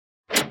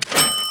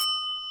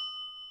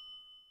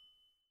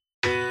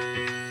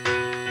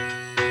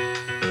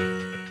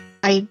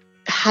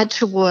had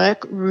to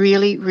work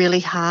really, really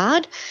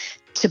hard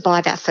to buy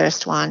that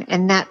first one.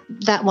 And that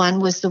one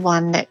was the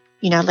one that,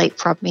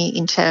 leapfrogged me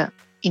into,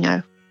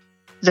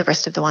 the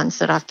rest of the ones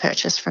that I've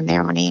purchased from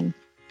there on in.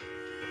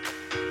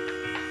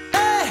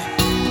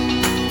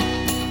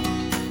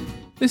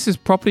 This is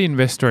Property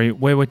Investory,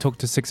 where we talk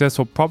to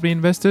successful property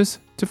investors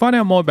to find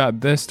out more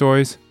about their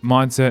stories,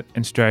 mindset,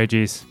 and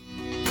strategies.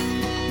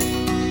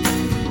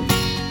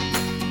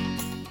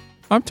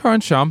 I'm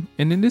Torrance Shum,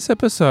 and in this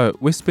episode,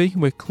 we're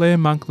speaking with Clare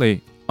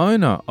Monkley,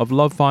 owner of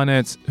Love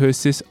Finance, who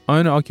assists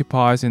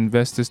owner-occupiers and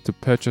investors to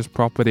purchase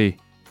property.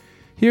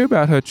 Hear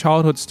about her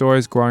childhood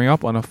stories growing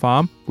up on a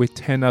farm with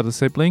 10 other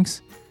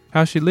siblings,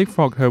 how she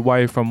leapfrogged her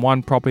way from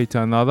one property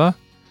to another,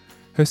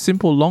 her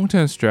simple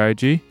long-term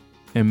strategy,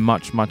 and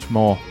much, much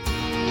more.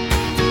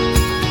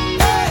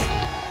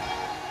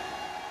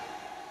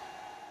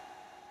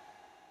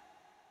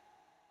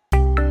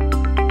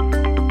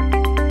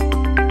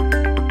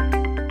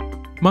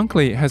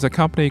 Monkley has a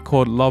company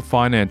called Love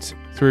Finance,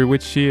 through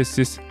which she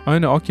assists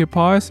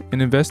owner-occupiers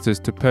and investors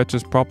to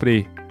purchase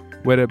property,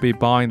 whether it be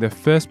buying their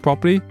first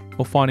property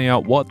or finding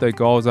out what their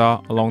goals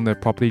are along their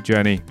property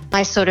journey.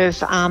 I sort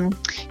of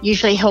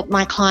usually help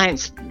my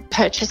clients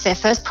purchase their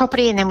first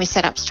property, and then we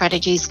set up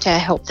strategies to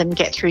help them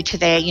get through to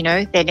their,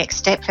 their next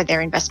step for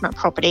their investment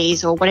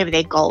properties or whatever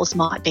their goals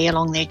might be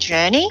along their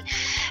journey.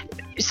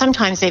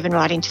 Sometimes even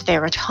right into their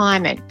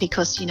retirement,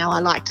 because, I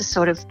like to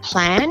sort of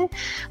plan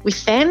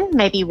with them,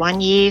 maybe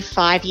 1 year,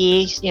 5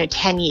 years,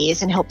 10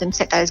 years, and help them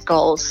set those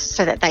goals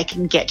so that they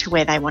can get to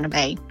where they want to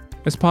be.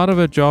 As part of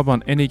her job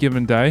on any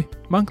given day,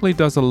 Monkley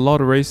does a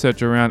lot of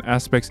research around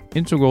aspects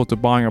integral to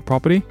buying a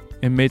property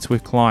and meets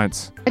with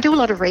clients. I do a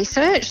lot of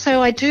research.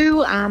 So I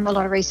do a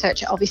lot of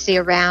research, obviously,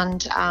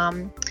 around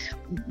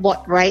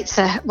what's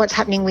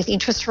happening with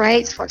interest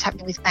rates, what's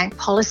happening with bank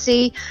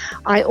policy.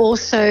 I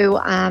also,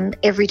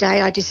 every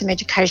day, I do some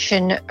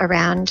education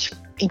around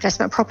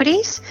investment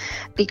properties,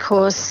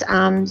 because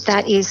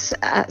that is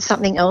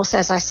something else,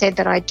 as I said,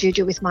 that I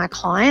do with my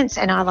clients.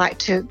 And I like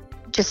to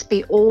just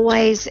be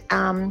always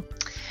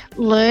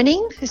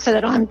learning so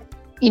that I'm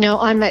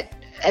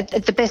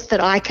at the best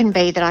that I can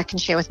be, that I can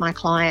share with my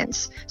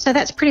clients. So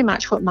that's pretty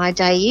much what my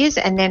day is.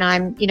 And then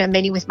I'm,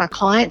 meeting with my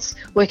clients,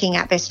 working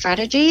out their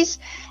strategies,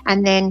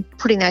 and then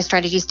putting those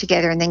strategies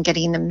together and then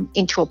getting them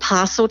into a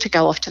parcel to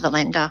go off to the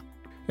lender.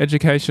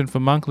 Education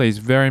for Monkley is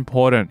very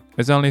important,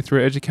 as only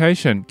through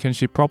education can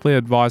she properly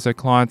advise her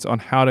clients on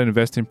how to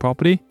invest in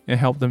property and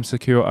help them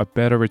secure a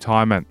better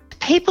retirement.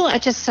 People are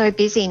just so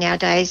busy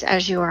nowadays,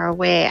 as you are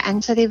aware,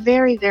 and so they're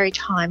very, very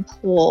time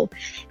poor.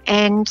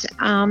 And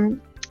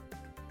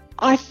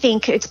I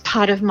think it's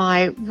part of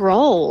my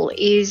role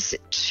is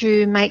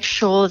to make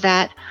sure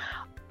that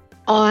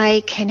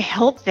I can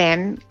help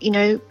them,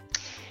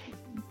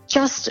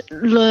 just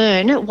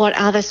learn what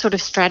other sort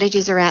of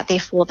strategies are out there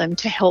for them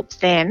to help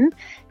them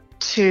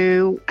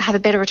to have a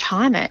better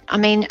retirement. I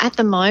mean, at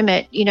the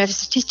moment, the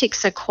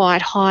statistics are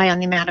quite high on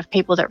the amount of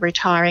people that are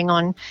retiring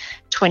on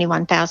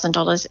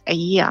 $21,000 a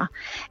year.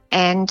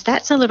 And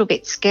that's a little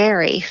bit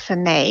scary for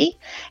me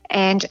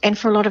and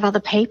for a lot of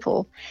other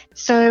people.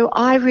 So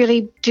I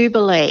really do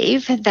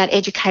believe that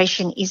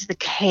education is the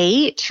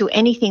key to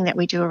anything that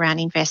we do around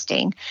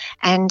investing.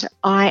 And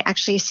I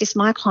actually assist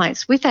my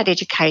clients with that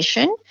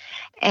education,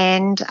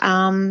 and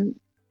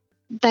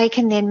they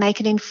can then make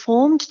an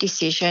informed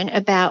decision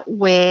about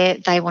where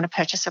they want to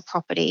purchase a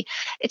property.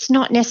 It's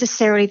not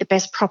necessarily the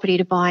best property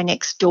to buy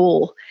next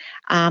door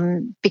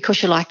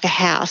because you like the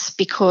house,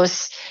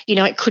 because,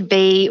 it could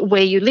be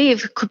where you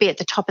live, could be at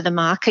the top of the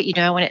market,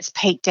 when it's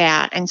peaked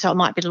out. And so it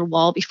might be a little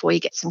while before you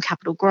get some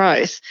capital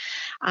growth.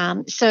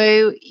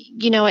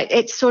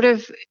 It's sort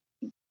of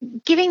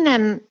giving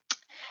them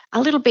a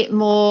little bit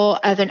more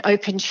of an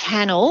open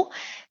channel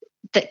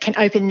that can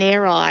open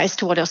their eyes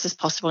to what else is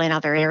possible in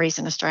other areas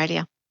in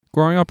Australia.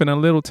 Growing up in a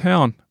little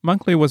town,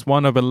 Monkley was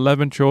one of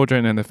 11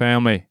 children in the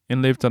family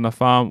and lived on a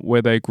farm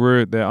where they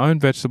grew their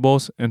own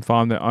vegetables and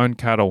farmed their own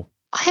cattle.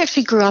 I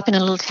actually grew up in a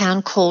little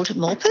town called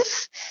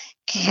Mulpis,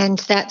 and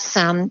that's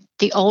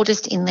the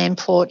oldest inland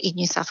port in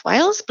New South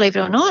Wales, believe it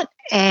or not,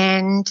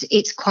 and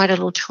it's quite a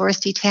little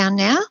touristy town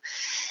now.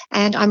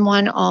 And I'm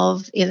one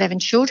of 11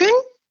 children,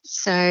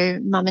 so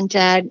mum and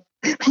dad,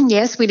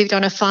 yes, we lived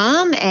on a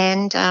farm,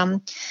 and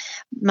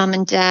Mum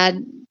and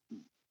Dad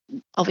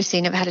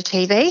obviously never had a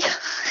TV,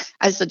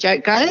 as the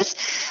joke goes.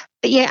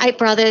 But 8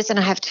 brothers, and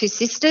I have 2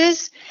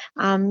 sisters.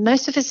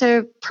 Most of us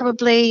are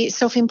probably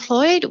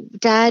self-employed.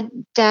 Dad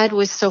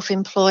was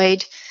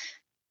self-employed.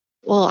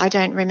 Well, I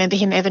don't remember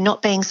him ever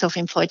not being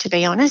self-employed, to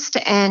be honest.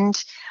 And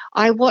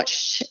I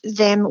watched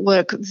them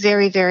work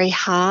very, very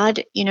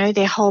hard,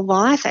 their whole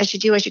life, as you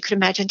do, as you could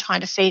imagine,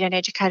 trying to feed and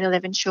educate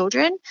 11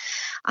 children.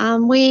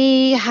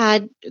 We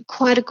had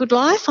quite a good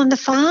life on the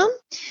farm.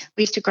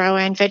 We used to grow our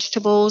own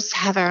vegetables,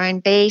 have our own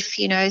beef,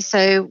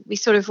 so we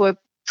sort of were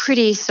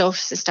pretty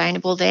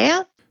self-sustainable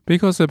there.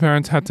 Because their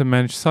parents had to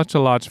manage such a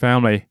large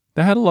family,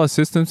 they had a lot of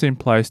systems in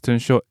place to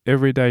ensure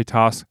everyday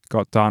tasks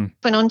got done.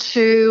 Went on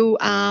to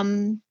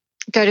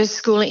go to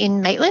school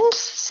in Maitland.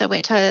 So I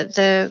went to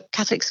the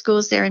Catholic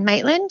schools there in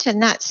Maitland,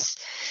 and that's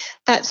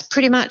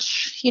pretty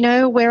much,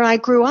 where I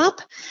grew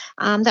up.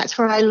 That's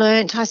where I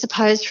learnt, I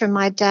suppose, from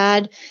my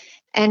dad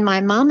and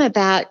my mum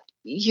about,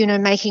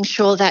 making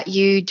sure that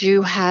you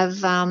do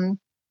have,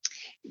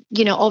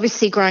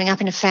 obviously growing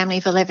up in a family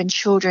of 11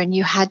 children,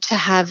 you had to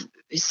have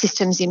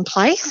systems in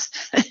place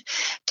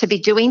to be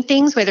doing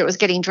things, whether it was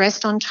getting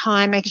dressed on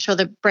time, making sure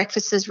the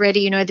breakfast is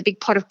ready, the big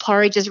pot of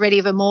porridge is ready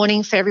of a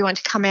morning for everyone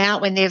to come out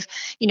when they've,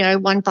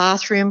 one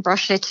bathroom,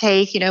 brush their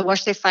teeth,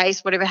 wash their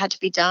face, whatever had to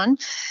be done.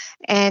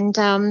 And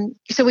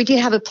so we did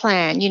have a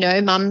plan,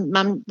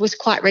 mum was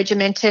quite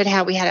regimented,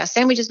 how we had our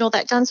sandwiches and all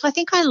that done. So I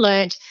think I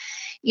learned,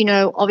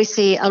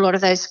 obviously a lot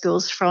of those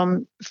skills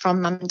from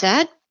mum and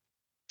dad.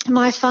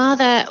 My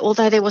father,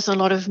 although there was a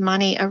lot of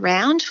money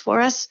around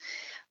for us,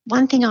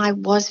 one thing I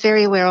was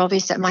very aware of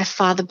is that my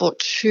father bought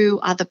 2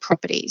 other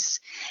properties,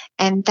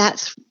 and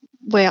that's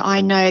where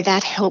I know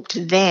that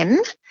helped them.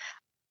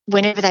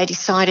 Whenever they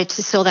decided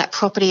to sell that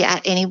property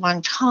at any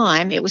one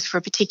time, it was for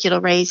a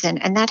particular reason,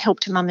 and that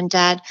helped mum and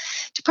dad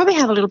to probably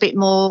have a little bit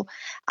more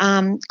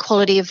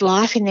quality of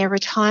life in their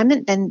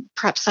retirement than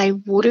perhaps they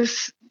would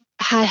have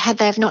had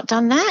they have not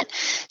done that.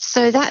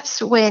 So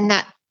that's when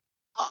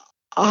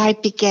I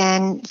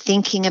began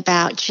thinking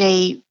about,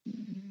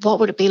 what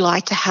would it be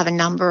like to have a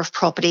number of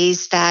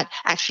properties that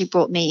actually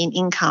brought me in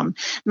income?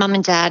 Mum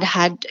and dad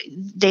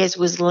theirs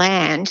was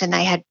land and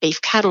they had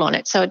beef cattle on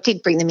it. So it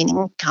did bring them in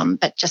income,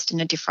 but just in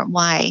a different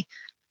way.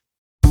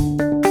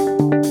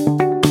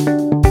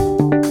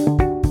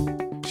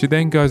 She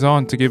then goes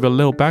on to give a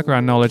little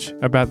background knowledge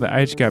about the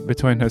age gap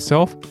between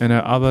herself and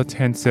her other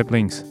 10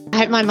 siblings. I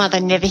hope my mother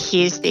never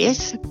hears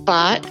this,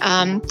 but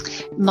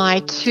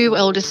my 2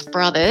 eldest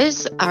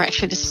brothers are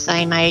actually the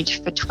same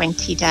age for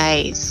 20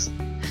 days.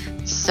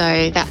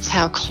 So that's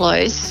how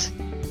close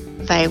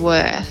they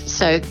were.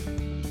 So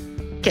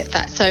get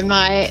that. So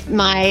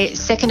my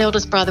second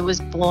eldest brother was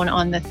born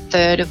on the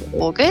 3rd of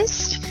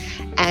August,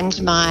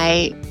 and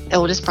my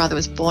eldest brother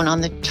was born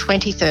on the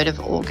 23rd of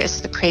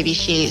August the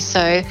previous year.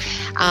 So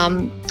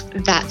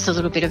that's a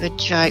little bit of a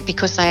joke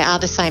because they are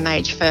the same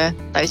age for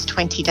those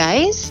 20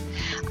 days.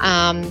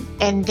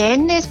 And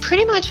then there's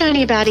pretty much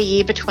only about a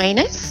year between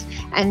us.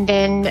 And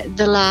then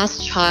the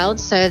last child,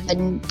 so the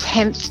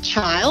 10th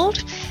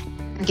child,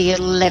 the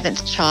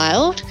 11th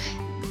child,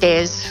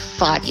 there's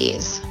 5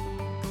 years.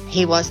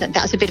 That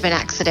was a bit of an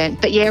accident.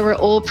 But yeah, we're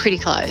all pretty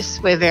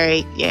close. We're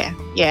very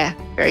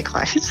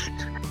close.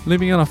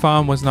 Living on a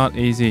farm was not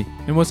easy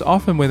and was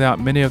often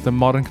without many of the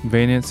modern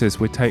conveniences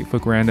we take for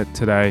granted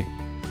today.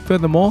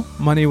 Furthermore,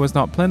 money was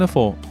not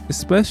plentiful,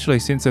 especially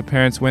since her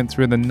parents went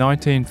through the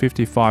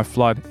 1955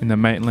 flood in the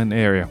Maitland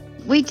area.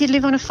 We did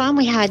live on a farm.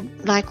 We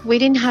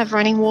didn't have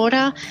running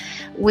water.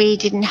 We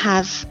didn't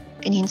have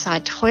an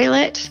inside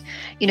toilet,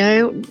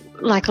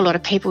 like a lot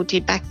of people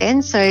did back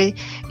then. So,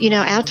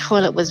 our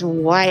toilet was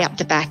way up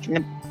the back in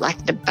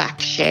the back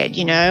shed,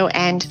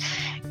 and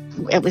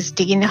it was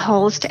digging the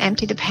holes to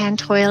empty the pan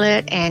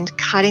toilet and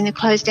cutting the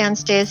clothes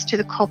downstairs to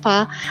the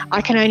copper.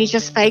 I can only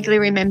just vaguely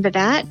remember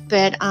that.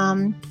 But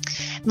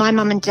my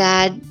mum and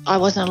dad, I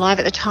wasn't alive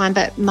at the time,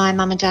 but my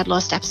mum and dad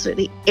lost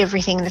absolutely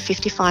everything in the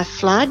 55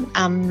 flood.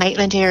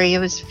 Maitland area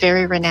was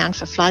very renowned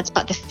for floods,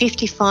 but the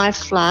 55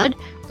 flood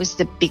was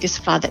the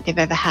biggest flood that they've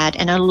ever had.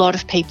 And a lot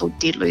of people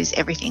did lose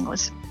everything. It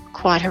was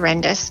quite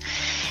horrendous.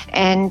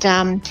 And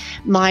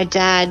my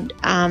dad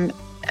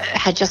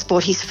had just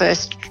bought his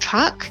first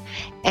truck,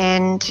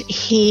 and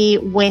he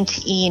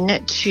went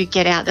in to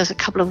get out. There was a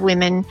couple of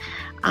women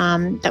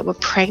that were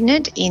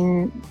pregnant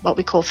in what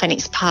we call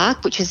Phoenix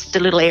Park, which is the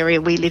little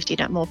area we lived in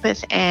at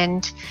Mulpis,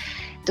 and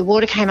the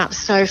water came up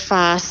so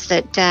fast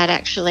that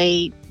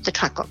the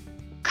truck got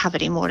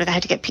covered in water. They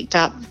had to get picked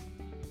up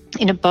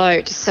in a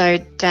boat, so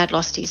Dad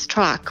lost his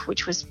truck,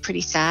 which was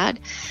pretty sad.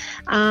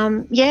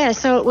 So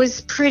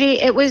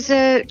it was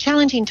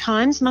challenging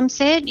times, Mum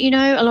said.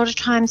 A lot of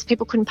times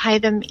people couldn't pay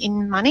them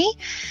in money,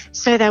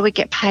 so they would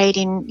get paid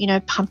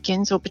in,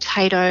 pumpkins or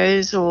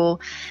potatoes or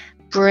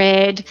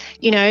bread,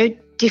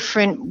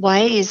 different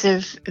ways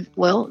of,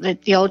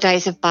 the old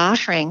days of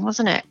bartering,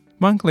 wasn't it?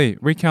 Monkley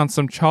recounts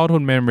some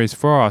childhood memories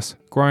for us,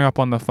 growing up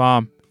on the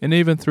farm, and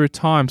even through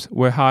times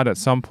were hard at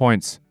some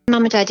points.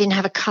 Mum and Dad didn't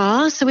have a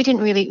car, so we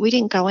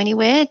didn't go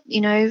anywhere.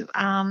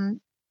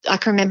 I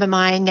can remember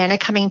my nana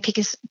coming and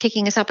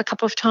picking us up a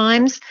couple of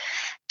times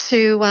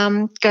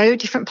to go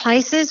different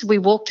places. We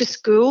walked to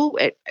school.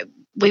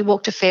 We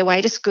walked a fair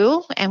way to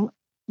school, and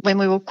when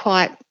we were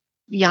quite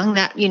young,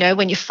 that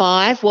when you're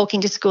 5,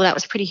 walking to school, that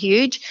was pretty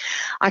huge.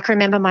 I can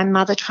remember my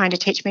mother trying to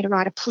teach me to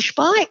ride a push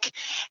bike,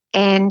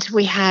 and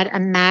we had a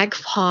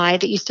magpie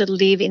that used to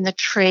live in the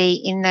tree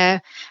in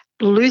the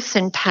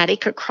lucerne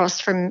paddock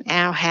across from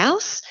our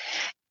house,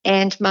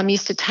 and Mum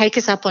used to take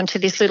us up onto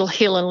this little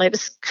hill and let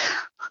us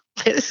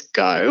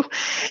go.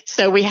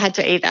 So we had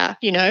to either,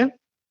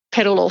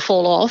 pedal or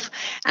fall off,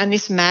 and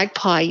this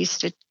magpie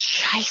used to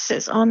chase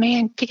us. Oh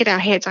man, pick at our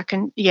heads.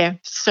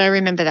 So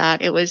remember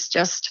that. It was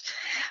just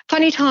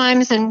funny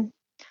times and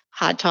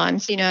hard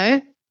times,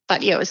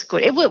 But yeah, it was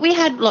good. We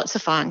had lots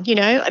of fun,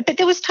 but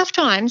there was tough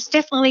times.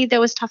 Definitely there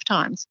was tough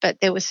times,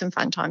 but there was some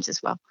fun times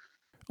as well.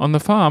 On the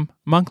farm,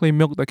 Monkley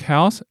milked the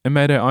cows and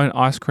made her own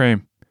ice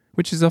cream,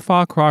 which is a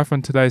far cry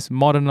from today's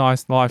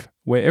modernised life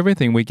where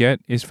everything we get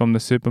is from the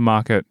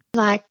supermarket.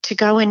 Like to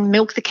go and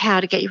milk the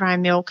cow to get your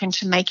own milk and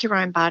to make your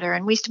own butter.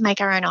 And we used to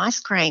make our own ice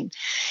cream,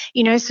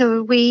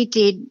 so we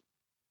did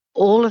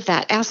all of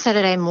that. Our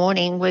Saturday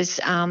morning was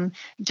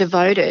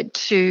devoted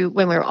to,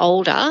 when we were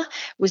older,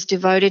 was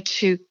devoted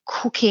to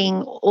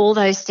cooking all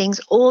those things,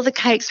 all the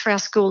cakes for our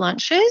school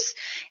lunches.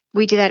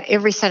 We did that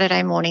every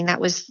Saturday morning. That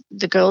was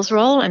the girls'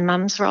 role and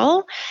mum's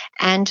role.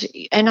 And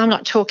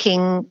I'm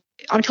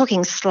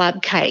talking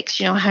slab cakes,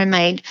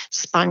 homemade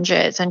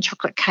sponges and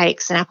chocolate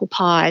cakes and apple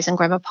pies and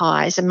grandma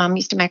pies. And mum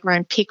used to make her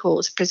own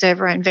pickles, preserve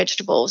her own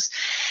vegetables.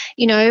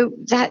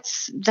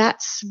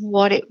 That's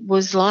what it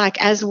was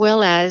like, as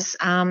well as,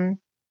 mum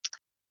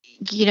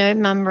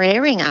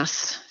rearing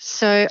us.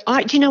 So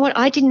do you know what?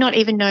 I did not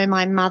even know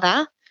my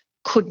mother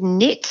could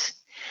knit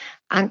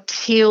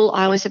until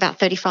I was about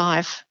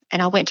 35.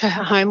 And I went to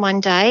her home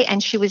one day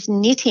and she was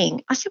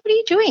knitting. I said, "What are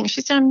you doing?"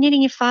 She said, "I'm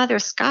knitting your father a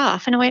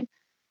scarf." And I went,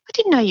 "I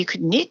didn't know you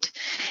could knit."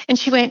 And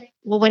she went,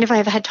 "Well, when have I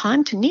ever had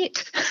time to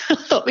knit?" I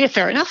thought, yeah,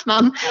 fair enough,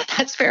 Mum.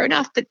 That's fair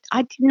enough. But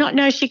I did not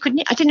know she could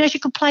knit. I didn't know she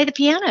could play the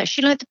piano.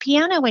 She learnt the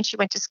piano when she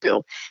went to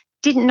school.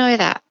 Didn't know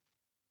that.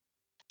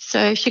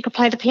 So she could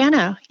play the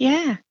piano,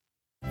 yeah.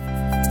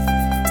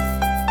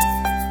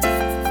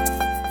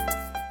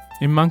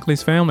 In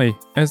Monkley's family,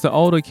 as the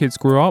older kids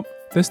grew up,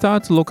 they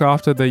started to look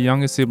after their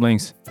younger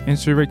siblings, and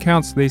she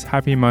recounts these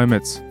happy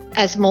moments.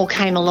 As more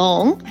came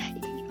along,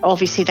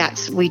 obviously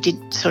we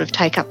did sort of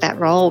take up that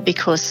role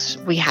because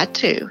we had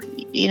to.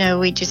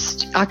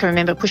 I can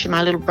remember pushing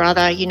my little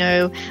brother,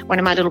 one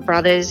of my little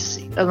brothers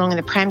along in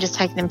the pram, just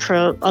taking them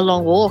for a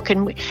long walk.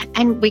 And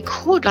we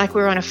could, like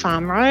we were on a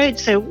farm road.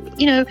 So,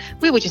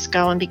 we would just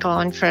go and be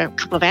gone for a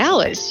couple of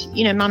hours.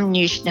 Mum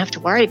knew she didn't have to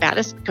worry about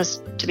us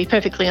because, to be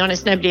perfectly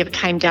honest, nobody ever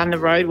came down the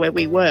road where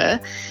we were.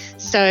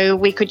 So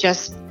we could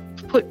just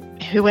put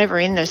whoever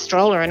in the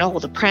stroller and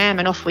the pram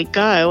and off we'd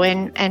go,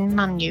 and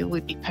Mum knew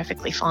we'd be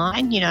perfectly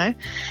fine.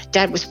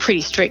 Dad was pretty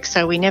strict,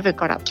 so we never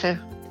got up to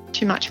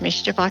too much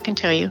mischief, I can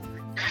tell you.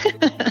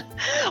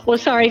 Well,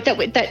 sorry,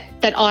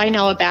 that I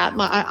know about.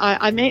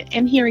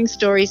 I'm hearing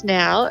stories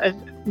now of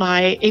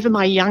even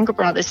my younger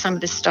brothers, some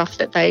of the stuff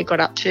that they got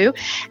up to.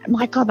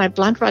 My God, my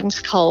blood runs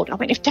cold. I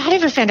went, if Dad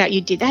ever found out you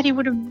did that, he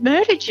would have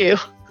murdered you.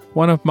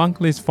 One of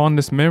Monkley's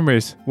fondest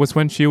memories was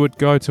when she would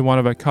go to one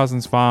of her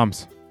cousin's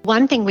farms.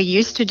 One thing we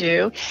used to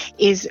do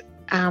is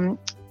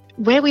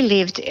where we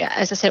lived,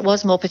 as I said, it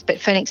was Mulpis, but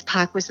Phoenix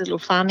Park was a little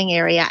farming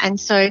area. And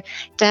so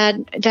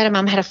Dad and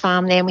Mum had a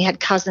farm there, and we had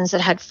cousins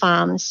that had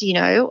farms,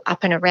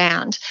 up and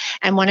around.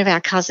 And one of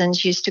our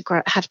cousins used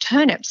to have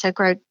turnips, so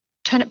grow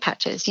turnip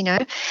patches,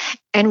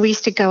 And we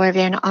used to go over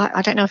there, and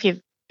I don't know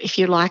if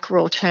you like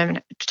raw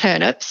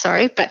turnips,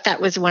 but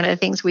that was one of the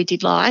things we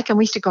did like. And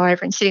we used to go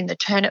over and sit in the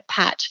turnip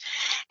patch.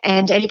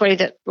 And anybody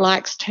that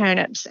likes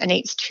turnips and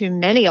eats too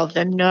many of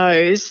them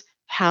knows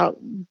how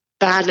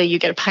badly you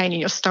get a pain in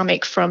your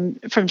stomach from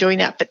doing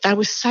that. But they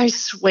were so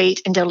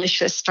sweet and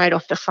delicious straight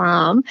off the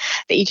farm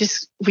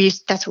that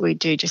that's what we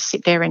do, just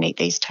sit there and eat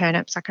these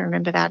turnips. I can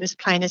remember that as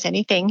plain as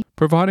anything.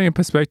 Providing a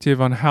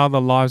perspective on how the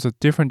lives of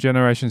different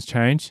generations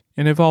change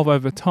and evolve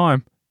over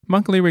time,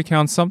 Monkley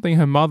recounts something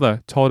her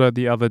mother told her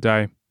the other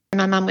day.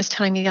 My mum was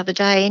telling me the other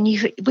day, and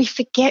we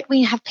forget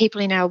we have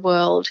people in our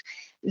world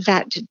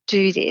that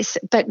do this,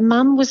 but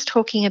Mum was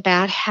talking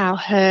about how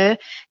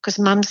because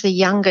Mum's the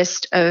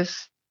youngest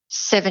of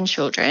 7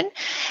 children,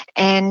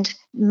 and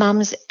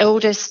Mum's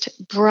eldest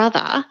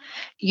brother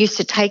used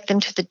to take them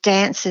to the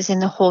dances in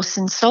the horse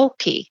and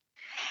sulky.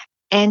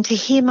 And to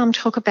hear Mum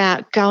talk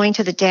about going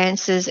to the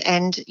dances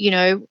and,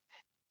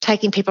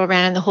 taking people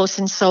around in the horse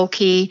and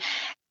sulky,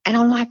 and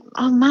I'm like,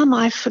 oh, Mum,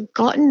 I've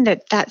forgotten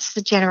that that's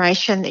the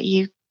generation that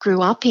you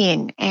grew up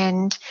in.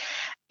 And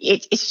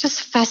it's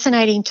just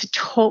fascinating to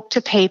talk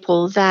to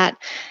people that,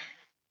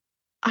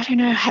 I don't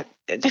know,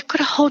 they've got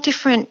a whole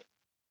different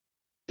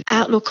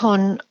outlook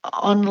on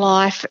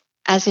life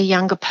as a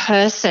younger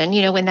person,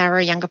 when they were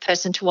a younger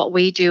person, to what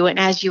we do. And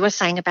as you were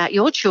saying about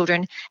your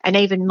children and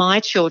even my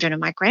children and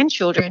my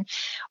grandchildren,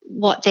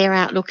 what their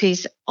outlook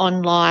is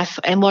on life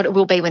and what it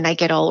will be when they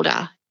get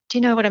older. Do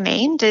you know what I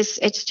mean?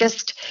 It's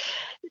just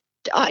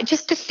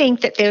to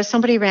think that there was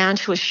somebody around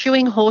who was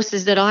shoeing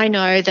horses that I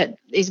know that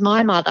is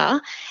my mother,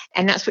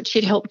 and that's what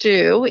she'd help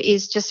do,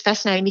 is just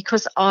fascinating,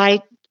 because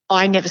I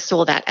never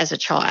saw that as a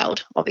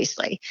child,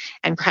 obviously,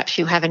 and perhaps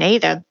you haven't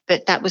either,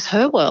 but that was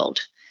her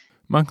world.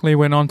 Monkley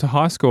went on to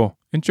high school,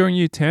 and during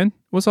Year 10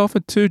 was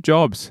offered 2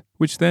 jobs,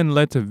 which then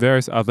led to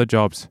various other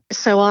jobs.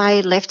 So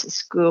I left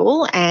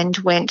school and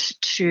went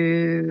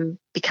to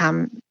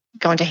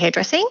go into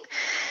hairdressing.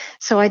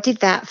 So I did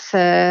that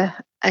for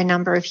a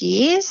number of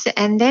years,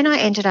 and then I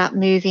ended up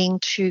moving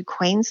to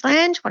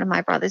Queensland. One of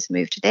my brothers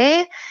moved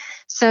there.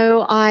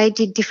 So I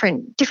did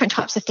different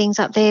types of things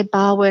up there,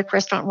 bar work,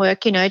 restaurant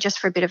work, just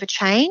for a bit of a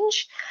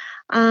change.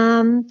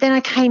 Then I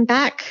came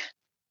back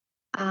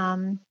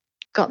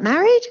got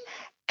married,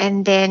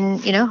 and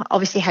then,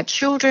 obviously had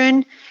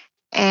children,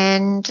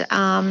 and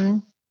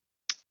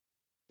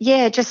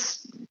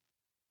just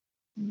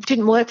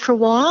didn't work for a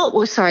while.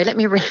 Well, sorry, let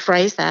me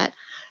rephrase that.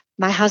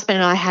 My husband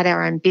and I had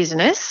our own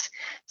business,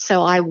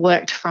 so I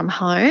worked from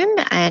home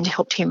and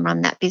helped him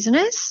run that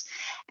business.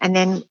 And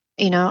then,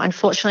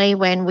 unfortunately,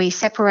 when we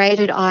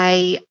separated,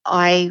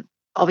 I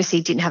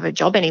obviously didn't have a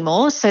job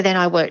anymore. So then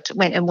I went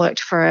and worked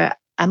for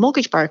a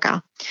mortgage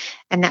broker,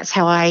 and that's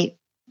how I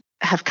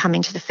have come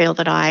into the field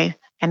that I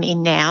am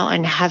in now,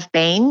 and have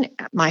been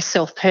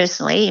myself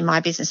personally in my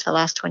business for the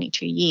last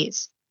 22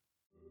 years.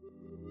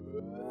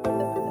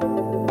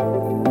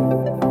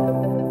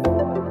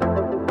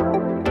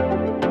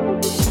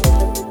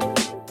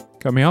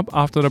 Coming up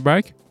after the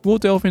break, we'll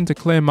delve into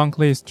Clare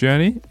Monkley's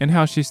journey and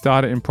how she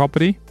started in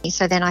property.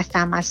 So then I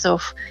found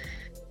myself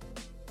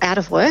out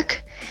of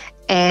work,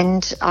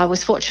 and I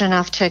was fortunate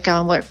enough to go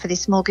and work for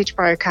this mortgage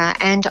broker,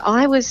 and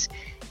I was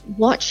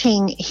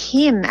watching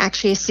him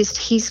actually assist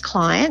his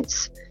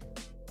clients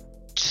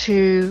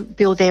to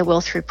build their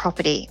wealth through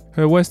property.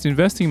 Her worst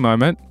investing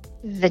moment.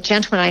 The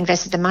gentleman I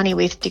invested the money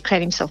with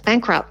declared himself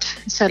bankrupt,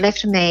 so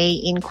left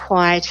me in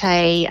quite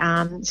a,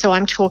 so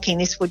I'm talking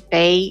this would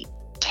be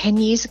 10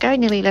 years ago,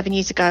 nearly 11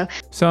 years ago.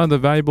 Some of the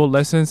valuable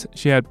lessons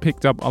she had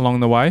picked up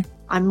along the way.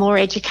 I'm more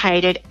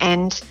educated,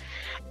 and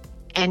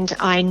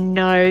I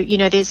know,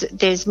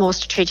 there's more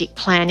strategic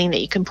planning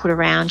that you can put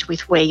around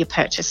with where you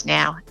purchase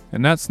now.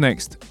 And that's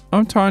next.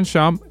 I'm Tyron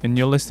Shum, and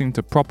you're listening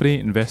to Property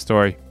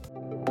Investory.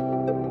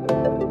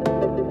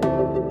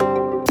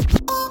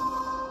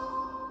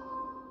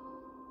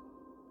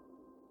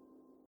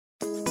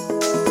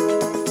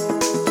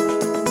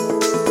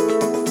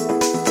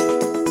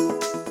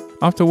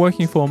 After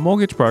working for a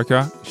mortgage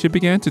broker, she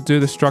began to do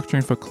the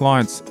structuring for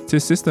clients to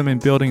assist them in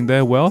building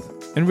their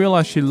wealth, and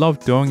realised she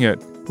loved doing it,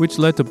 which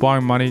led to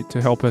borrowing money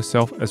to help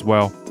herself as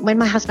well. When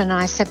my husband and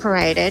I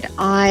separated, as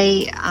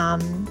I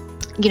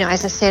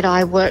said,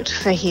 I worked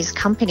for his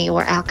company,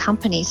 or our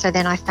company, so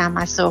then I found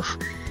myself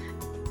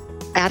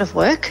out of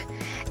work,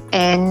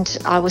 and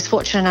I was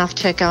fortunate enough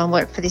to go and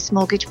work for this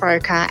mortgage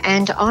broker,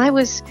 and I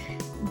was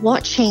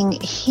watching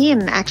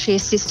him actually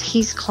assist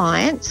his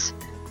clients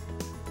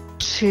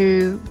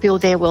to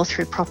build their wealth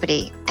through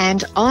property.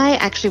 And I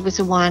actually was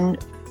the one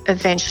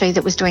eventually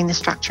that was doing the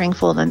structuring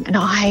for them, and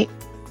I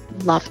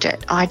loved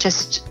it. I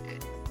just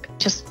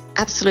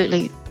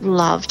absolutely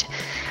loved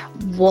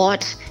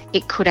what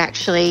it could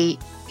actually,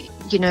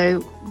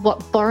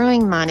 what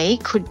borrowing money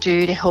could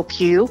do to help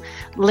you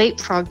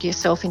leapfrog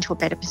yourself into a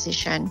better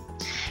position.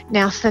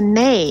 Now, for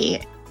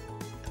me,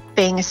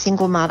 being a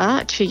single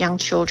mother, 2 young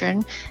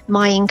children,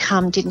 my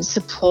income didn't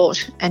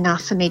support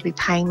enough for me to be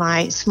paying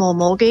my small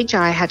mortgage.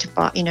 I had to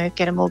buy,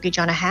 get a mortgage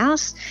on a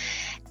house.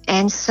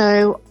 And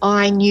so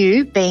I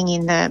knew, being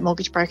in the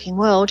mortgage broking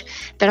world,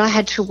 that I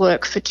had to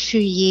work for 2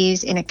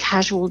 years in a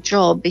casual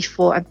job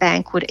before a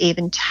bank would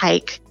even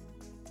take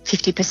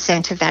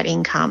 50% of that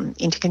income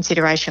into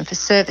consideration for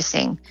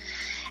servicing.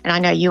 And I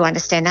know you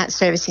understand that,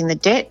 servicing the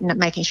debt and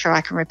making sure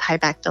I can repay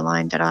back the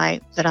loan that I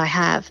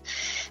have.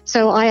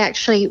 So I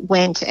actually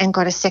went and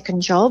got a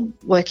second job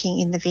working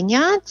in the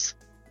vineyards.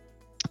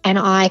 And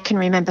I can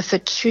remember for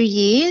 2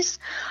 years,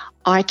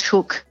 I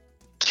took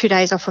 2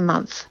 days off a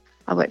month.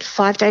 I worked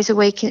 5 days a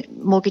week in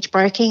mortgage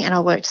broking, and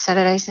I worked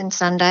Saturdays and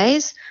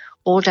Sundays,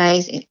 all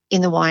days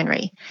in the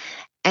winery.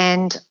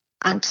 And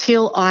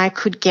until I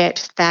could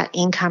get that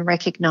income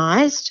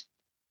recognised,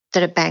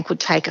 that a bank would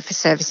take it for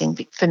servicing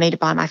for me to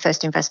buy my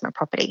first investment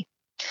property.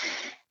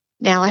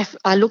 Now,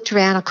 I looked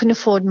around, I couldn't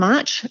afford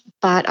much,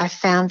 but I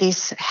found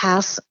this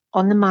house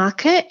on the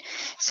market.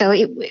 So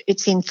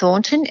it's in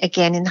Thornton,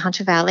 again in the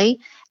Hunter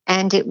Valley,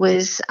 and it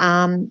was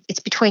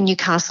it's between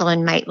Newcastle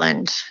and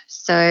Maitland.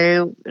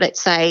 So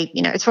let's say,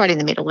 it's right in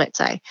the middle, let's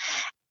say.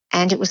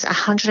 And it was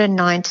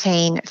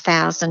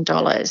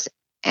 $119,000.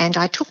 And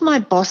I took my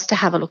boss to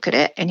have a look at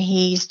it, and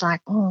he's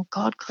like, "Oh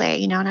God, Claire,"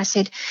 and I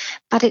said,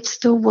 "But it's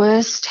the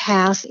worst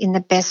house in the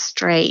best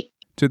street."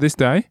 To this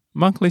day,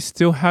 Monkley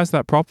still has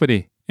that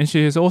property, and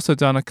she has also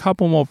done a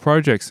couple more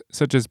projects,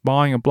 such as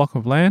buying a block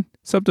of land,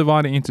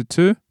 subdividing into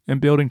 2, and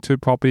building 2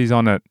 properties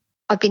on it.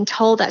 I've been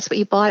told that's what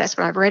you buy, that's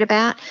what I've read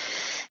about.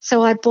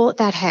 So I bought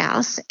that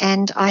house,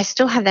 and I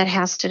still have that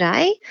house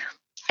today.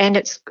 And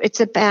it's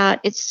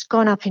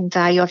gone up in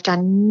value. I've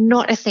done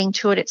not a thing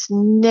to it. It's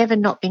never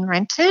not been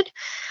rented.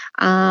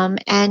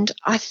 And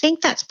I think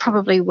that's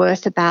probably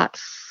worth about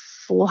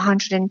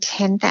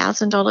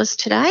 $410,000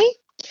 today.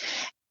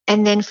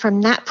 And then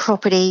from that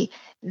property,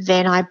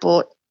 then I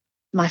bought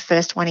my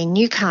first one in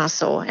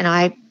Newcastle.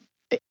 And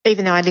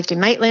even though I lived in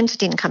Maitland,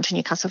 didn't come to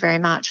Newcastle very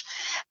much,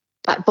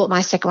 but bought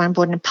my second one,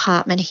 bought an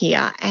apartment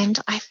here. And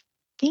I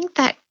think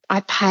that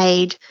I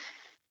paid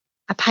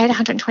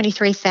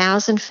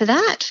 $123,000 for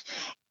that.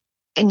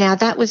 And now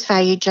that was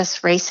valued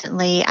just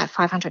recently at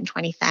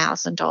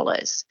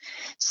 $520,000.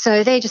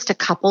 So they're just a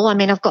couple. I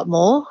mean, I've got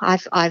more.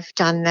 I've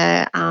done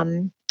the,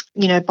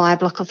 buy a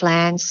block of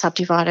land,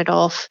 subdivide it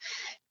off,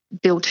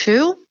 build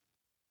 2.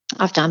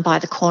 I've done buy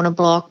the corner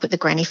block, put the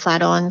granny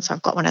flat on, so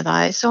I've got one of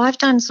those. So I've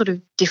done sort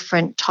of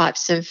different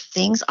types of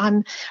things.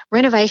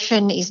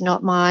 Renovation is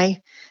not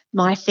my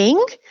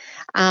thing,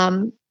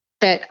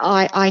 but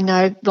I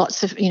know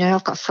lots of,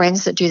 I've got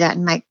friends that do that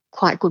and make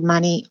quite good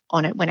money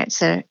on it when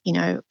it's a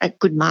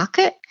good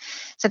market.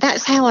 So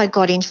that's how I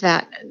got into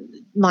that.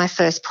 My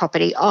first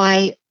property,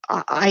 I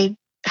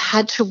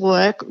had to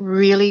work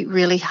really,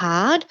 really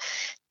hard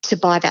to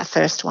buy that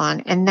first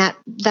one, and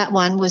that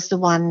one was the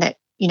one that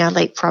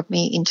leapfrogged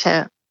me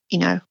into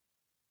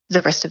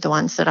the rest of the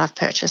ones that I've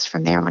purchased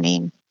from there on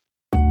in.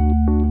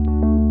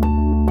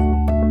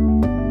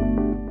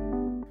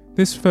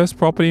 This first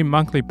property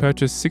Monkley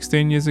purchased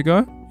 16 years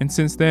ago, and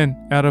since then,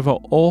 out of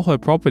all her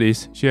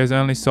properties, she has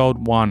only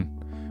sold one,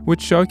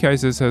 which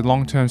showcases her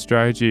long-term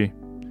strategy.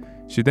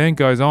 She then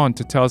goes on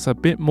to tell us a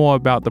bit more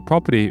about the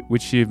property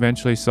which she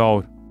eventually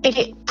sold.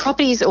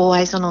 Property is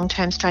always a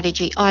long-term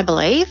strategy, I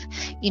believe,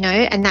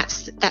 and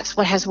that's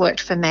what has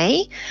worked for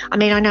me. I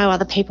mean, I know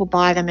other people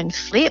buy them and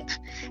flip,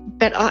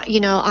 but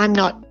I'm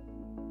not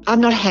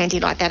handy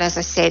like that, as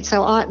I said.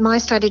 So my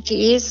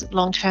strategy is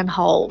long-term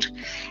hold,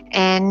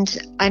 and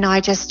I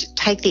just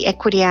take the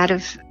equity out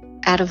of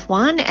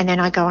one, and then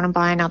I go on and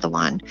buy another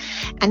one,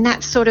 and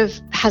that sort of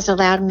has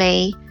allowed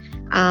me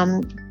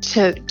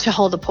to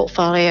hold the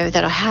portfolio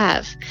that I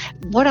have.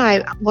 What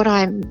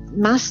I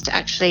must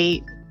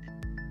actually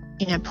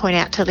point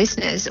out to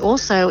listeners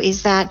also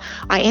is that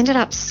I ended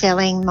up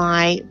selling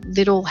my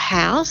little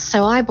house.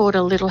 So I bought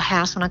a little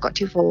house when I got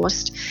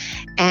divorced,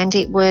 and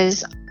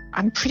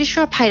I'm pretty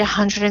sure I paid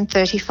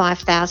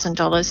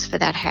 $135,000 for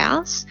that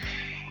house.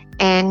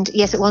 And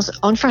yes, it was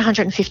on for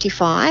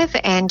 $155,000,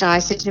 and I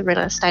said to the real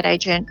estate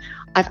agent,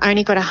 I've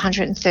only got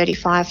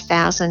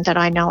 $135,000 that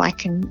I know I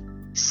can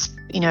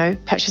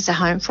purchase a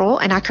home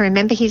for. And I can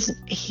remember his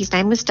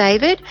name was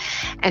David,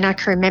 and I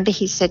can remember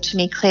he said to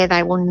me, Claire,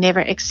 they will never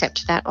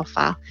accept that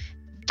offer.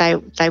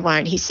 They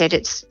won't. He said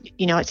it's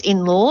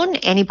in Lorne.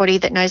 Anybody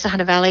that knows the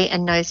Hunter Valley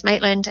and knows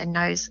Maitland and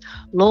knows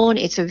Lorne,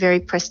 it's a very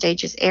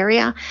prestigious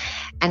area.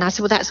 And I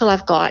said, well, that's all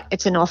I've got.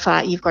 It's an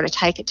offer. You've got to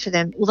take it to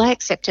them. Well, they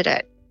accepted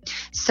it.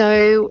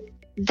 So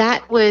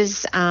that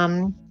was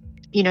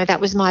that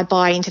was my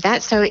buy into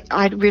that. So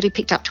I really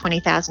picked up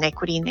 20,000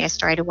 equity in there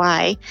straight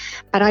away.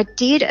 But I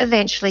did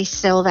eventually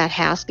sell that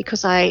house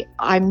because I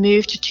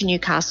moved to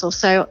Newcastle.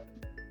 So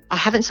I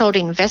haven't sold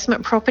an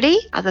investment property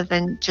other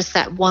than just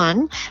that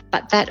one,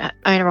 but that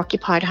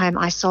owner-occupied home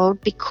I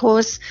sold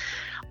because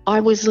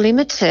I was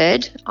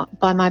limited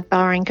by my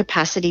borrowing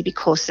capacity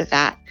because of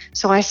that.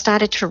 So I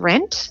started to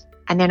rent,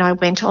 and then I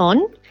went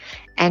on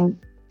and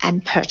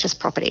purchased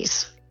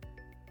properties.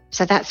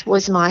 So that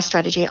was my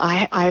strategy.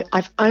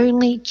 I've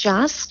only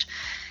just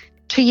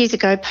 2 years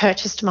ago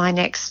purchased my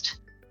next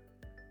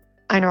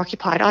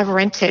owner-occupied. I've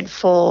rented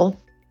for,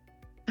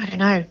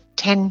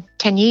 10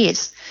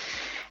 years.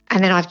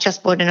 And then I've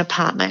just bought an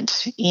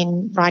apartment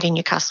right in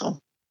Newcastle.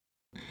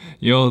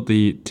 You're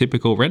the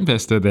typical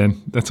rentvestor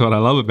then. That's what I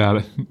love about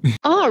it.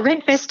 Oh,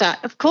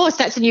 rentvestor. Of course,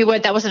 that's a new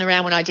word. That wasn't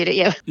around when I did it,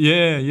 yeah.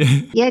 Yeah.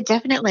 Yeah,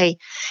 definitely.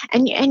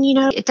 And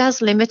it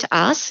does limit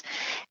us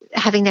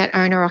having that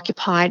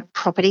owner-occupied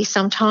property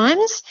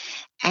sometimes.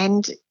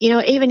 And,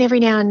 even every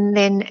now and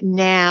then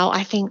now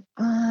I think,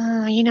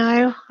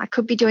 I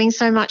could be doing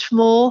so much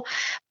more.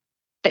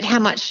 But how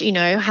much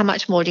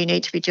more do you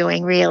need to be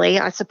doing, really?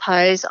 I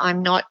suppose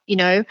I'm not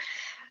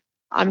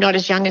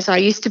as young as I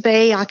used to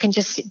be. I can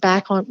just sit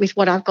back with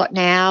what I've got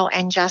now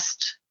and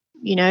just,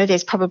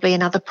 there's probably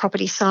another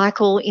property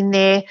cycle in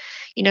there,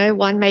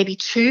 one, maybe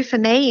two for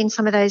me in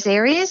some of those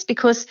areas,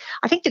 because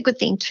I think the good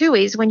thing too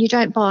is when you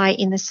don't buy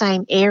in the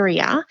same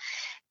area,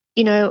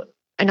 and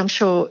I'm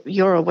sure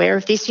you're aware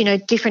of this,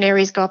 different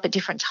areas go up at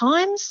different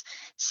times.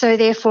 So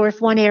therefore,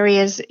 if one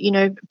area's,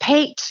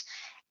 peaked,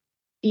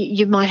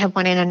 you might have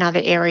one in another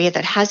area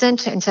that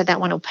hasn't, and so that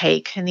one will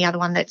peak, and the other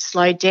one that's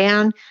slowed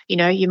down,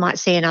 you might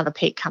see another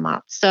peak come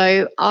up.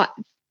 So,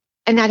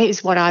 and that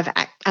is what I've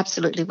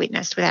absolutely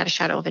witnessed without a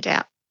shadow of a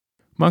doubt.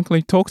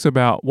 Monkley talks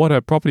about what her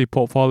property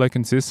portfolio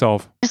consists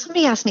of.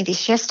 Somebody asked me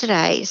this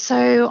yesterday.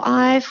 So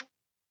I've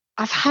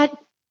had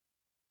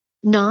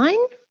 10,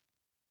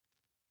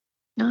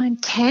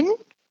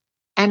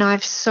 and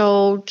I've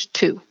sold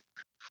 2.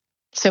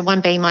 So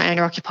one being my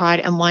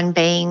owner-occupied and one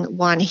being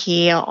one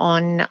here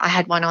I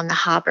had one on the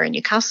harbour in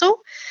Newcastle,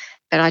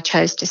 but I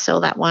chose to sell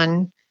that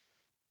one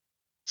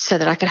so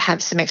that I could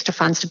have some extra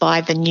funds to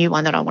buy the new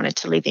one that I wanted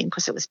to live in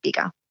because it was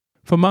bigger.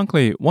 For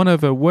Monkley, one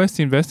of her worst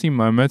investing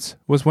moments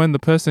was when the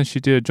person she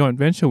did a joint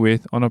venture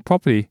with on a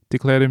property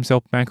declared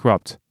himself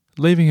bankrupt,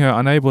 leaving her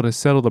unable to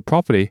settle the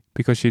property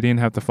because she didn't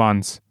have the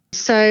funds.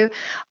 So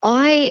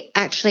I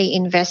actually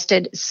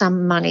invested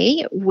some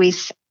money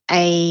with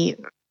a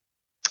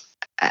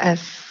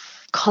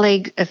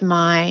colleague of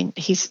mine,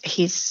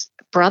 his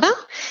brother,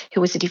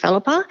 who was a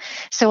developer.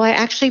 So I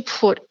actually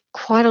put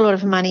quite a lot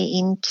of money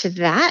into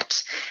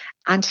that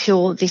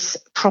until this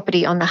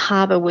property on the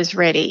harbour was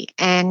ready.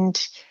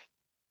 And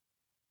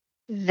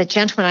the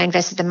gentleman I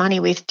invested the money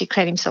with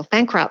declared himself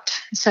bankrupt.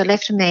 So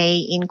left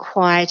me in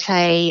quite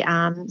a,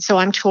 so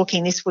I'm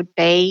talking this would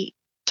be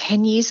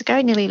 10 years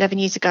ago, nearly 11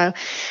 years ago.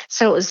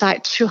 So it was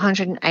like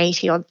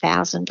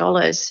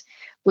 $280,000,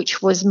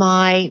 which was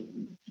my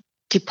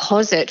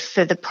deposit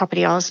for the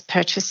property I was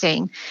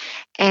purchasing.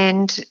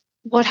 And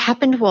what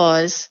happened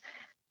was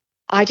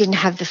I didn't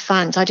have the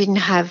funds. I didn't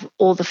have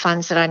all the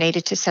funds that I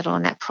needed to settle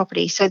on that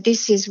property. So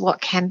this is what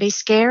can be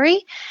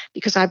scary,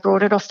 because I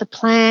brought it off the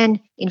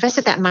plan,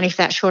 invested that money for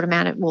that short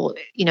amount of, well,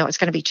 it's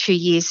going to be 2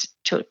 years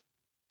till it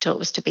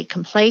was to be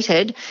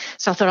completed.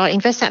 So I thought I'd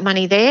invest that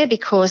money there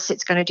because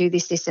it's going to do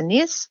this, this and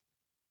this.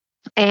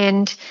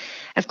 And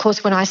of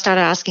course, when I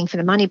started asking for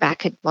the money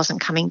back, it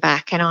wasn't coming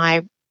back. And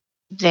I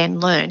then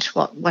learned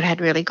what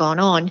had really gone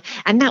on.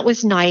 And that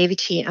was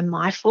naivety and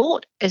my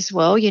fault as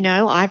well.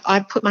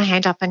 I put my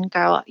hand up and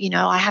go,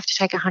 I have to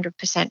take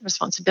 100%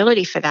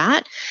 responsibility for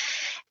that.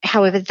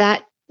 However,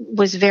 that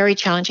was very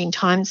challenging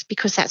times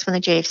because that's when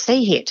the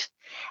GFC hit.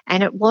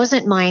 And it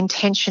wasn't my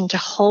intention to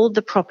hold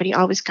the property.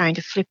 I was going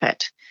to flip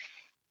it.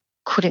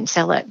 Couldn't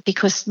sell it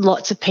because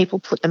lots of people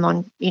put them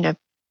on,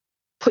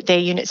 put their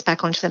units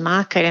back onto the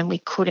market and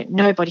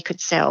nobody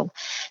could sell.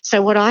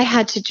 So what I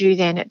had to do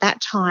then at that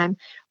time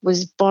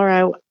was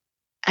borrow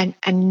a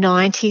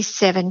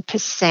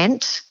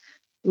 97%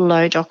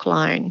 low doc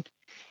loan.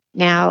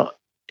 Now,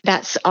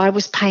 I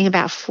was paying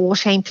about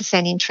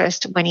 14%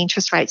 interest when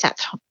interest rates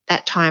at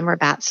that time were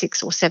about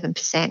 6 or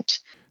 7%.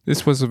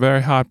 This was a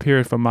very hard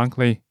period for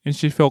Monkley, and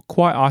she felt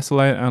quite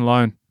isolated and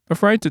alone,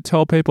 afraid to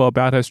tell people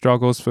about her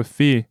struggles for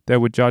fear they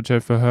would judge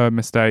her for her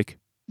mistake.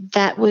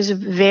 That was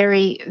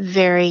very,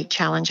 very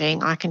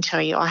challenging, I can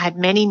tell you. I had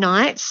many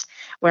nights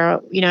where,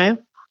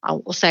 I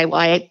will say,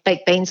 well, I ate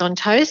baked beans on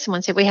toast.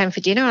 Someone said, "What are you having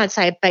for dinner?" I'd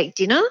say, "Baked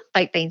dinner,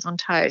 baked beans on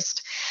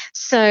toast."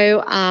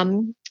 So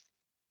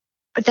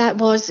that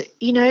was,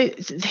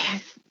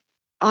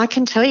 I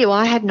can tell you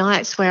I had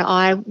nights where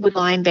I would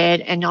lie in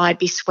bed and I'd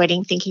be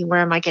sweating thinking,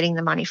 where am I getting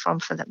the money from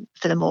for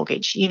the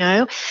mortgage,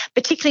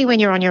 particularly when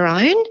you're on your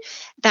own.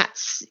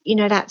 That's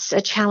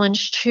a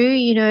challenge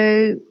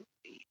too,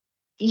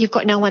 You've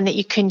got no one that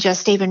you can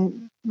just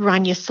even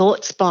run your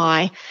thoughts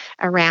by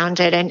around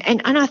it.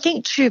 And I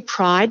think too,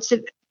 pride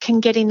can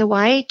get in the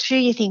way too.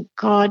 You think,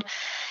 God,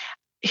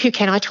 who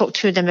can I talk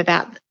to them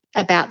about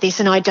this?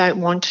 And I don't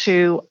want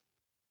to,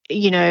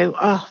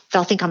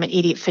 they'll think I'm an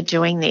idiot for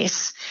doing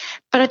this.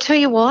 But I tell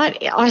you what,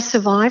 I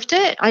survived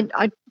it.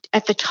 I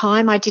at the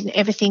time, I didn't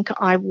ever think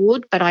I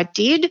would, but I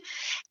did.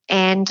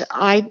 And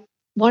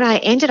what I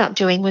ended up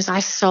doing was I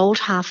sold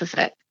half of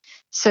it.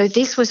 So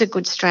this was a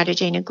good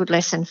strategy and a good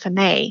lesson for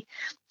me,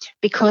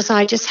 because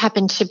I just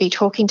happened to be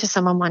talking to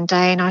someone one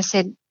day and I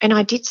said, and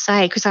I did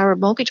say, because I were a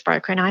mortgage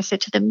broker, and I said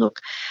to them,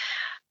 look,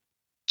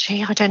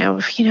 gee, I don't know,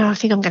 I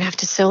think I'm going to have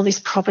to sell this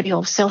property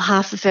or sell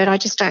half of it. I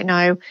just don't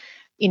know,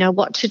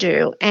 what to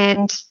do.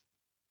 And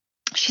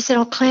she said,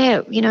 oh,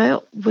 Claire,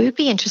 we'd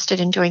be interested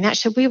in doing that.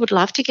 She said, we would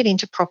love to get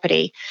into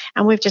property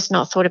and we've just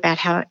not thought about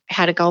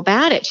how to go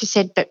about it. She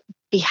said, but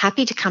be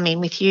happy to come in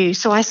with you.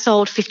 So I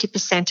sold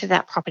 50% of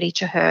that property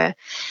to her.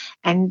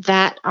 And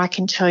that, I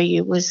can tell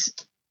you, was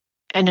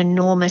an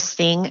enormous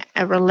thing,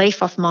 a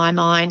relief off my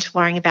mind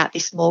worrying about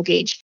this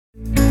mortgage.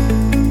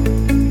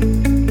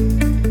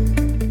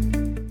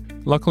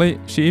 Luckily,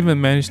 she even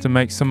managed to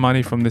make some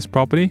money from this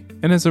property,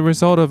 and as a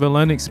result of her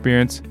learning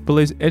experience,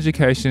 believes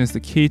education is the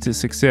key to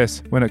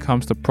success when it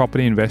comes to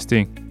property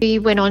investing. We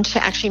went on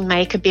to actually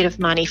make a bit of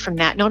money from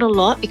that. Not a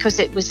lot, because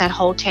it was that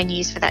whole 10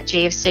 years for that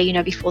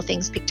GFC, before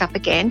things picked up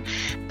again.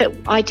 But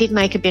I did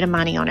make a bit of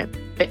money on it.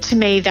 But to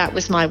me, that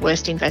was my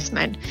worst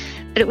investment.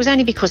 But it was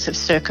only because of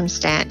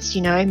circumstance,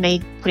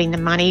 me putting the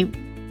money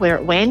where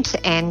it went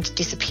and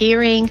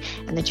disappearing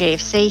and the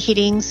GFC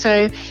hitting.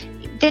 So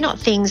they're not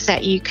things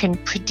that you can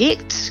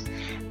predict,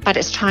 but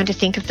it's trying to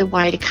think of the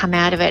way to come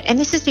out of it. And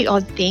this is the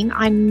odd thing.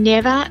 I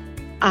never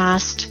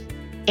asked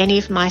any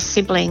of my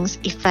siblings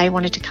if they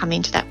wanted to come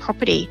into that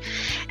property.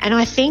 And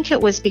I think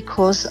it was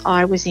because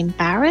I was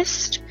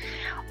embarrassed,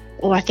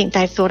 or I think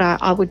they thought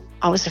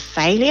I was a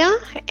failure.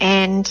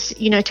 And,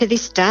 to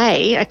this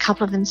day, a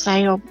couple of them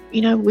say, oh,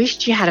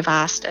 wished you had have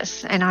asked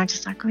us. And I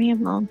just like, oh yeah,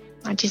 Mom,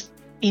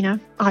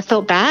 I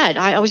felt bad.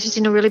 I was just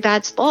in a really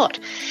bad spot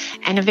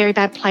and a very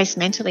bad place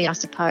mentally, I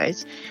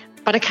suppose.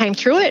 But I came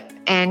through it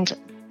and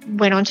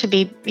went on to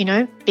be,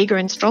 bigger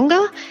and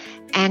stronger.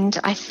 And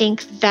I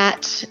think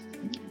that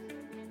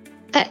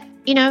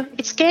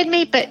it scared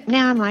me, but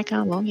now I'm like,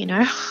 oh, well,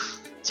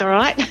 it's all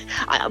right.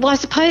 I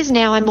suppose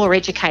now I'm more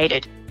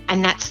educated,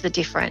 and that's the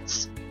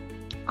difference.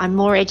 I'm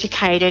more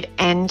educated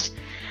and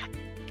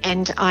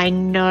I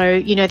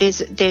know,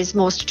 there's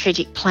more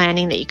strategic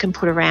planning that you can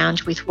put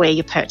around with where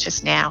you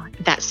purchase now.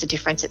 That's the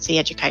difference. It's the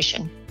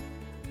education.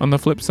 On the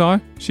flip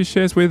side, she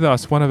shares with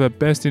us one of her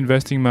best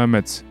investing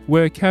moments,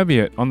 where a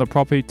caveat on the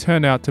property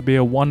turned out to be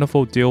a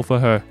wonderful deal for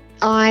her.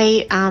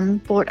 I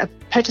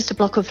purchased a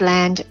block of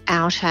land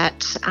out at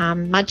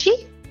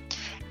Mudgee,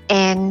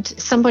 and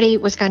somebody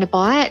was going to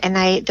buy it, and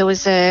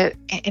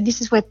and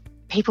this is where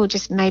people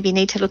just maybe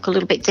need to look a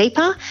little bit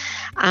deeper.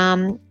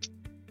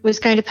 was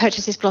going to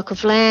purchase this block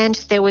of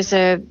land, there was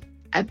a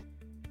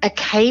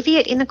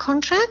caveat in the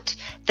contract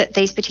that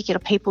these particular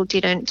people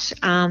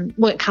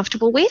weren't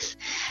comfortable with.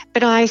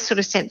 But I sort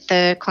of sent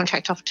the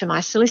contract off to my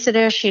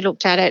solicitor. She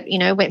looked at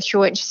it, went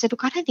through it, and she said,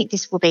 look, I don't think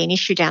this will be an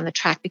issue down the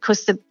track,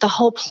 because the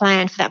whole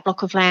plan for that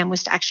block of land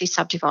was to actually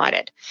subdivide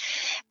it.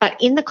 But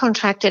in the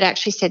contract, it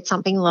actually said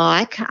something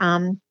like,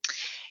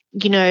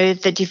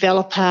 the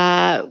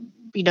developer,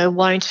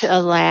 won't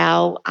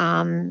allow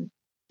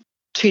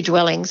 2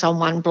 dwellings on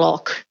one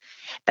block.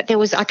 But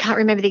I can't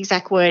remember the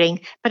exact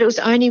wording, but it was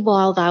only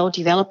while they were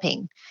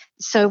developing.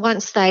 So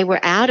once they were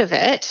out of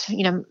it,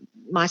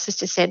 my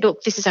sister said,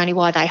 look, this is only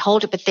why they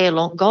hold it, but they're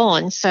long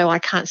gone, so I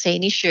can't see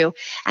an issue.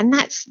 And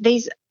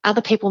these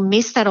other people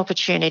missed that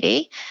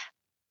opportunity,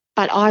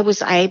 but I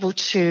was able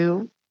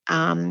to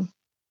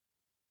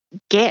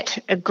get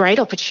a great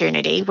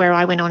opportunity where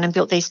I went on and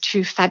built these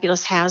 2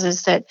 fabulous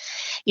houses that,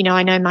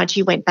 I know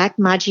Mudgee went back.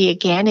 Mudgee,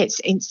 again, it's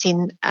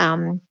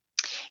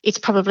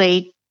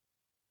probably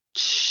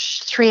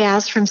 3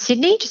 hours from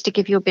Sydney, just to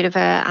give you a bit of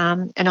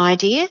an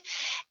idea.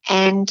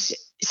 And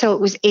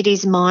so it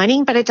is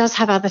mining, but it does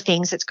have other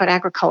things. It's got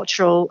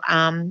agricultural,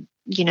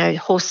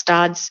 horse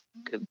studs,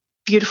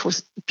 beautiful,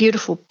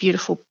 beautiful,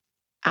 beautiful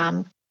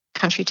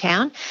country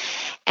town.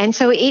 And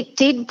so it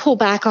did pull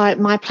back.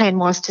 My plan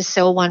was to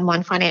sell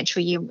one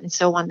financial year and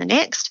sell one the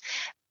next.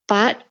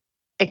 But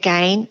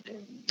again,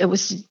 it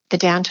was the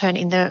downturn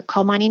in the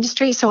coal mine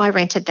industry, so I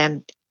rented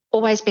them.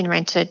 Always been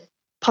rented,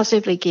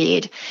 positively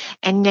geared.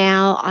 And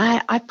now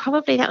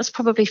that was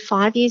probably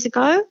 5 years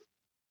ago,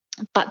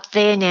 but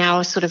they're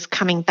now sort of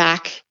coming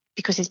back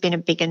because there's been a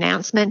big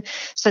announcement.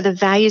 So the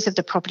values of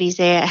the properties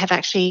there have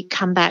actually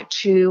come back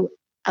to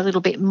a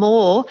little bit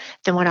more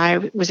than what I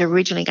was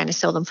originally going to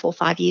sell them for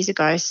 5 years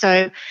ago.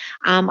 So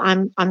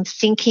I'm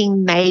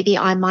thinking maybe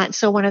I might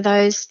sell one of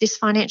those this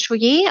financial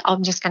year.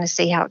 I'm just going to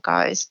see how it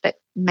goes, but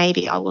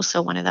maybe I will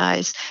sell one of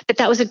those. But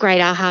that was a great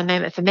aha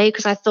moment for me,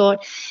 because I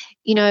thought,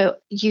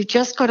 you've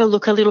just got to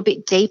look a little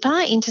bit deeper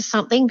into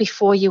something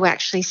before you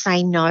actually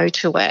say no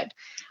to it.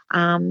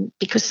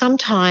 Because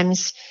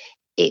sometimes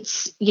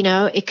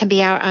it can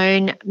be our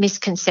own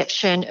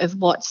misconception of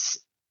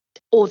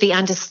or the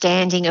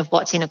understanding of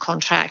what's in a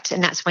contract.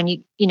 And that's when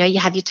you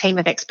have your team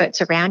of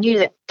experts around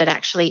you that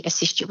actually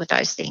assist you with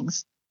those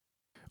things.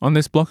 On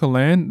this block of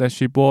land that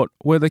she bought,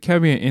 where the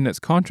caveat in its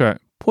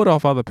contract put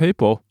off other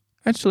people,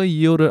 actually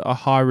yielded a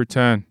high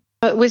return.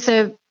 It was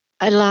a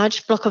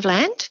large block of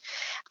land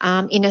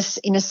in a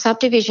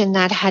subdivision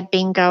that had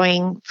been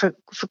going for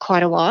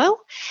quite a while.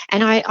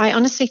 And I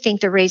honestly think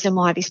the reason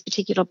why this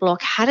particular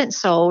block hadn't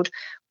sold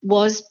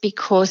was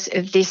because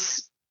of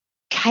this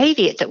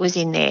caveat that was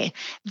in there,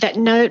 that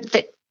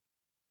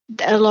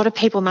a lot of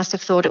people must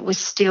have thought it was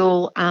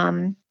still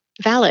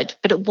valid,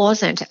 but it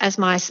wasn't. As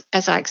I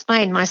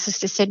explained, my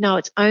sister said, no,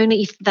 it's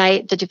only if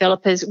the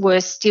developers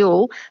were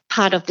still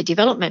part of the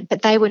development,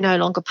 but they were no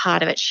longer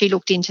part of it. She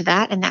looked into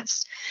that, and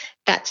that's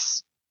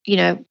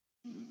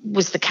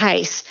was the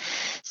case.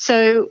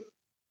 So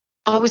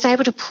I was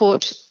able to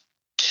put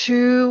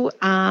two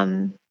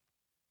homes,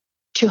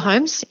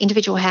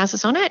 individual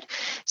houses on it.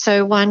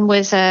 So one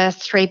was a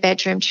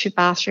 3-bedroom,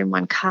 2-bathroom,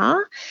 1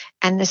 car,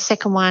 and the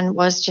second one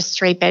was just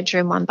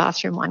 3-bedroom,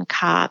 1-bathroom, 1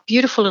 car.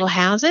 Beautiful little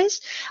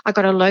houses. I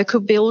got a local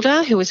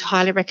builder who was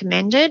highly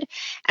recommended,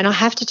 and I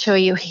have to tell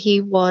you, he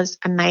was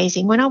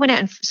amazing. When I went out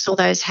and saw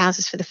those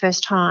houses for the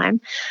first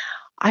time,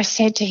 I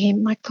said to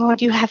him, my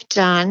God, you have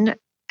done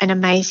an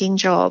amazing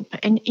job.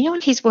 And you know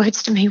what his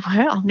words to me were?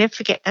 I'll never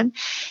forget them.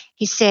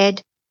 He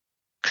said,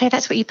 Claire,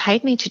 that's what you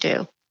paid me to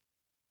do.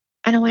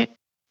 And I went,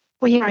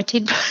 well, yeah, I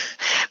did.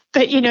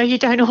 But, you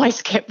don't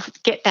always get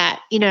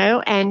that,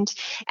 and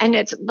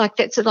it's like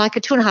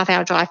a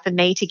 2.5-hour drive for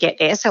me to get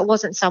there. So it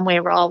wasn't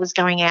somewhere where I was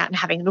going out and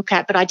having a look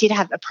at, but I did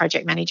have a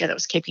project manager that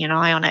was keeping an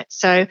eye on it.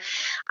 So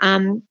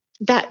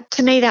that,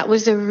 to me, that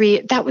was a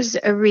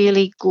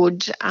really good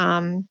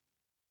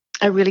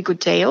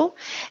deal.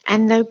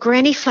 And the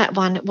granny flat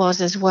one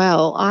was as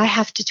well. I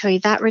have to tell you,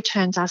 that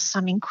returns us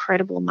some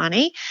incredible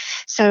money.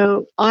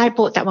 So I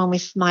bought that one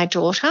with my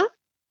daughter,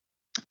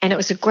 and it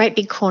was a great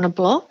big corner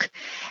block,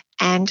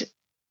 and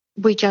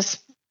we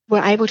just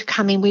were able to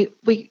come in.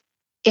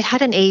 It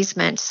had an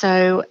easement,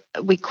 so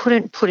we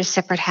couldn't put a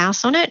separate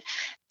house on it,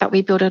 but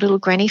we built a little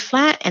granny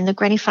flat, and the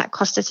granny flat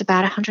cost us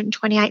about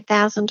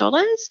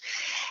 $128,000.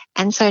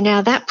 And so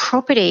now that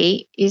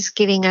property is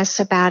giving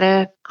us about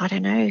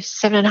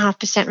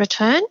 7.5%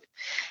 return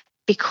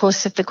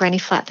because of the granny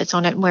flat that's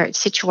on it and where it's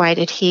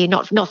situated here,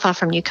 not far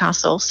from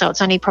Newcastle. So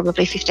it's only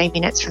probably 15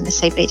 minutes from the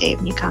CBD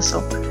of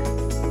Newcastle.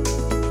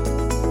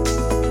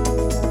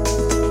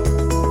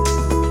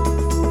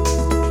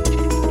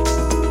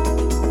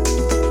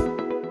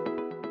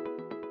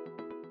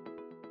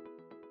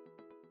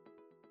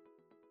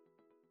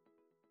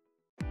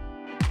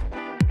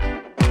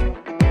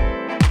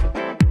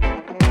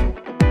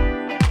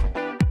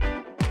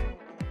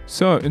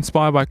 So,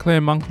 inspired by Clare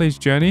Monkley's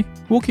journey,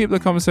 we'll keep the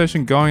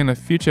conversation going in a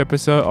future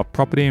episode of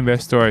Property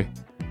Investory.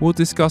 We'll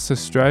discuss the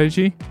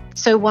strategy.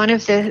 So one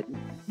of the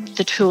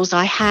the tools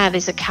I have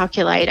is a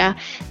calculator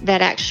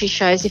that actually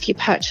shows if you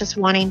purchase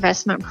one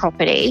investment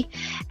property,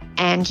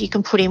 and you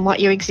can put in what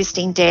your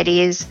existing debt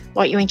is,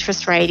 what your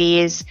interest rate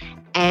is,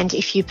 and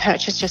if you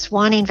purchase just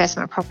one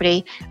investment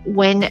property,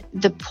 when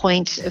the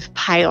point of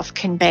payoff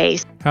can be.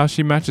 How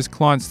she matches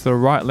clients to the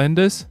right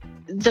lenders?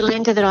 The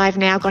lender that I've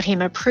now got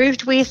him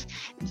approved with,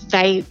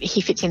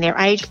 he fits in their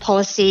age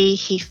policy,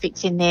 he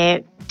fits in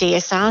their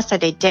DSR, so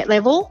their debt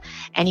level,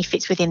 and he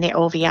fits within their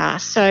LVR,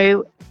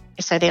 so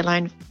their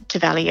loan to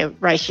value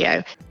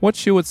ratio. What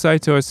she would say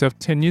to herself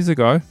 10 years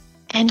ago.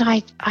 And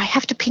I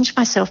have to pinch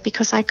myself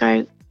because I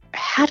go,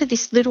 how did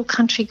this little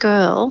country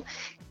girl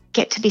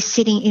get to be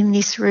sitting in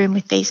this room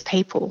with these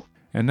people?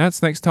 And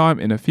that's next time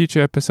in a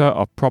future episode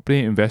of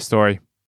Property Investory.